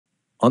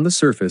On the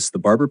surface, the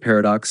Barber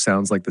Paradox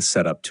sounds like the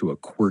setup to a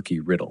quirky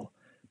riddle,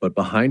 but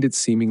behind its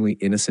seemingly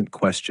innocent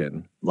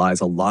question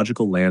lies a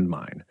logical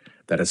landmine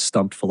that has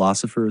stumped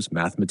philosophers,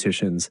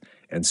 mathematicians,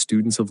 and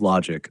students of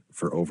logic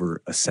for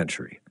over a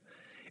century.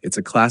 It's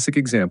a classic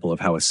example of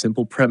how a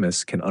simple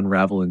premise can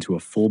unravel into a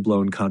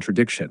full-blown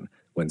contradiction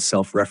when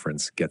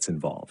self-reference gets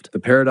involved. The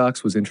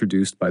paradox was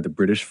introduced by the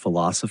British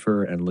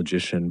philosopher and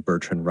logician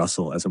Bertrand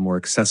Russell as a more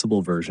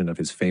accessible version of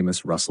his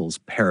famous Russell's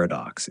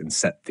paradox in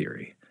set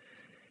theory.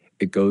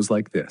 It goes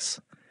like this.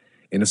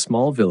 In a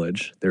small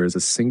village, there is a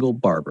single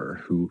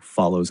barber who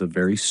follows a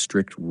very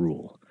strict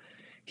rule.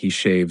 He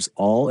shaves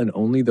all and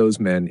only those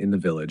men in the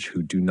village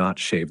who do not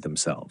shave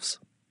themselves.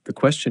 The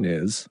question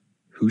is,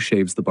 who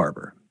shaves the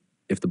barber?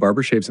 If the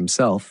barber shaves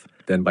himself,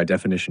 then by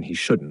definition he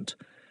shouldn't,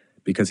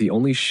 because he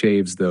only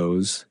shaves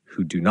those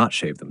who do not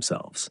shave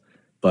themselves.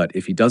 But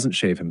if he doesn't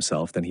shave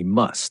himself, then he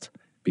must,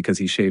 because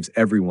he shaves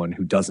everyone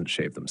who doesn't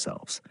shave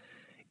themselves.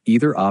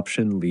 Either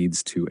option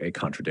leads to a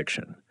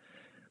contradiction.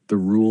 The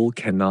rule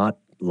cannot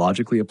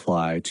logically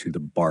apply to the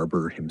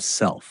barber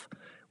himself,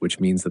 which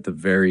means that the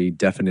very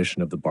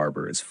definition of the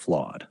barber is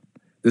flawed.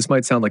 This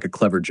might sound like a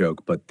clever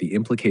joke, but the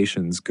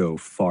implications go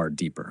far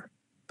deeper.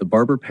 The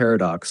Barber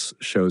Paradox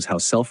shows how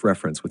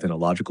self-reference within a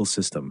logical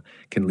system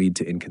can lead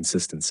to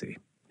inconsistency.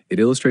 It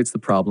illustrates the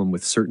problem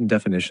with certain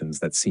definitions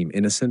that seem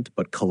innocent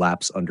but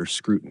collapse under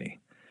scrutiny.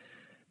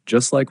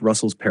 Just like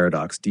Russell's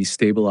paradox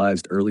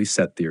destabilized early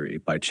set theory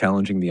by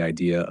challenging the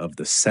idea of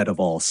the set of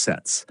all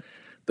sets,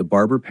 the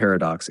Barber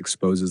Paradox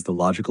exposes the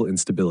logical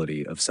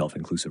instability of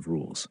self-inclusive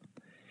rules.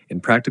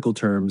 In practical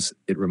terms,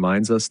 it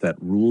reminds us that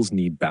rules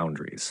need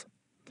boundaries.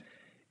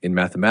 In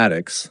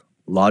mathematics,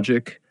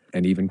 logic,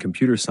 and even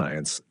computer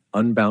science,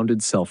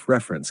 unbounded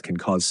self-reference can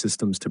cause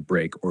systems to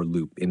break or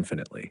loop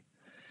infinitely.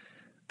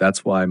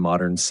 That's why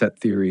modern set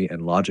theory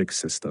and logic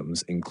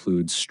systems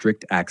include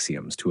strict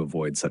axioms to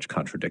avoid such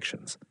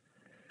contradictions.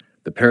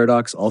 The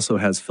paradox also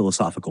has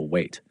philosophical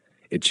weight.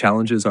 It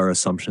challenges our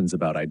assumptions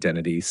about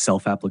identity,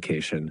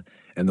 self-application,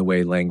 and the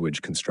way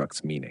language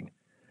constructs meaning.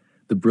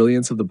 The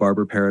brilliance of the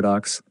Barber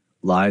Paradox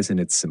lies in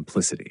its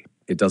simplicity.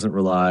 It doesn't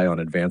rely on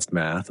advanced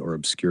math or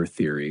obscure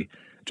theory,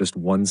 just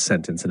one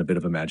sentence and a bit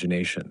of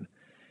imagination.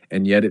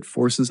 And yet it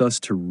forces us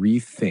to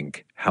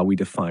rethink how we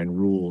define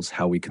rules,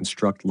 how we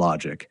construct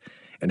logic,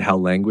 and how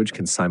language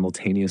can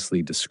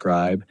simultaneously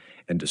describe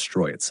and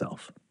destroy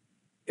itself.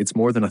 It's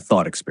more than a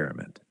thought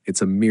experiment.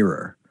 It's a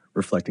mirror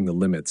reflecting the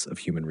limits of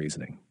human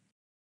reasoning.